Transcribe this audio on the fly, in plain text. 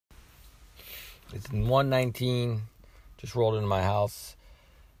It's 1:19. Just rolled into my house.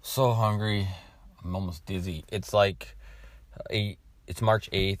 So hungry. I'm almost dizzy. It's like it's March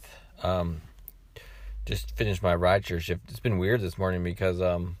 8th. Just finished my rideshare shift. It's been weird this morning because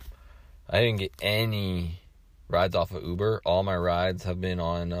I didn't get any rides off of Uber. All my rides have been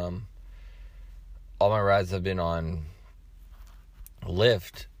on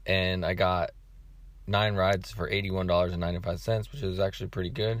Lyft, and I got 9 rides for $81.95, which is actually pretty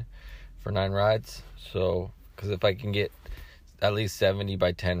good for 9 rides. So, because if I can get at least 70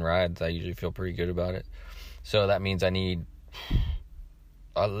 by 10 rides, I usually feel pretty good about it. So that means I need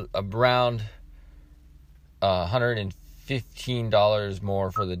around $115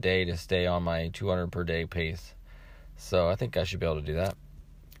 more for the day to stay on my 200 per day pace. So I think I should be able to do that.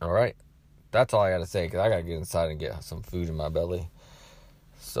 All right. That's all I got to say, because I got to get inside and get some food in my belly.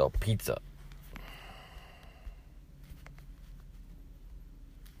 So, pizza.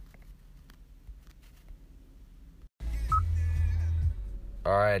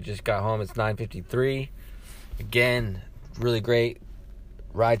 All right, I just got home. It's 9:53. Again, really great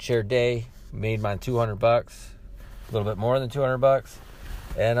rideshare day. Made my $200, a little bit more than $200,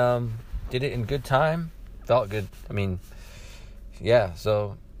 and did it in good time. Felt good. I mean, yeah.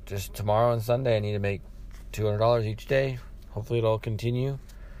 So just tomorrow and Sunday, I need to make $200 each day. Hopefully, it'll continue.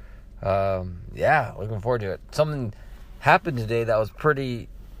 Yeah, looking forward to it. Something happened today that was pretty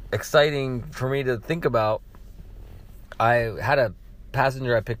exciting for me to think about. I had a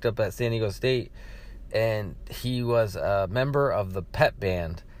passenger I picked up at San Diego State, and he was a member of the pep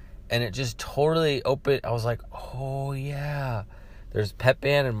band, and it just totally opened. I was like, oh yeah, there's pep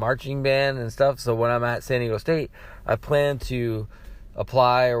band and marching band and stuff. So when I'm at San Diego State, I plan to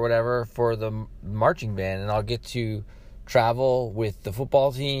apply or whatever for the marching band, and I'll get to travel with the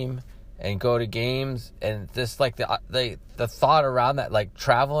football team and go to games. And just like the thought around that, like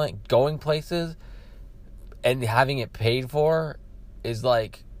traveling, going places and having it paid for, is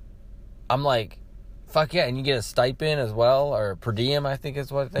like, I'm like, fuck yeah. And you get a stipend as well, or per diem, I think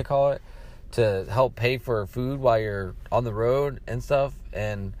is what they call it, to help pay for food while you're on the road and stuff.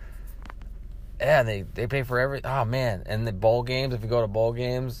 And yeah, they pay for oh man. And the bowl games, if you go to bowl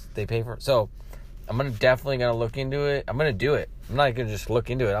games, they pay for. So I'm definitely gonna look into it. I'm gonna do it. I'm not gonna just look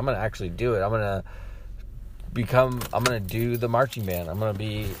into it. I'm gonna actually do it. I'm gonna do the marching band. I'm gonna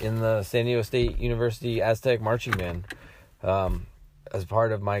be in the San Diego State University Aztec marching band, as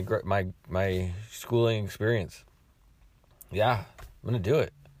part of my schooling experience. Yeah, I'm gonna do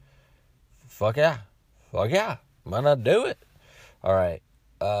it. Fuck yeah. I'm gonna do it. All right.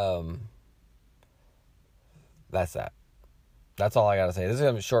 That's that. That's all I gotta say. This is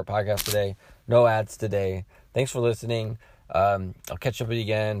gonna be a short podcast today. No ads today. Thanks for listening. I'll catch up with you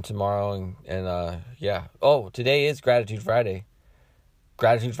again tomorrow, and yeah. Oh, today is Gratitude Friday.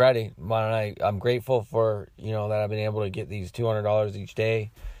 I'm grateful for, that I've been able to get these $200 each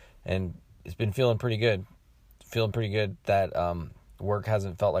day, and it's been feeling pretty good. That work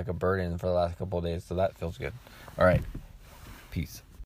hasn't felt like a burden for the last couple of days, so that feels good. All right. Peace.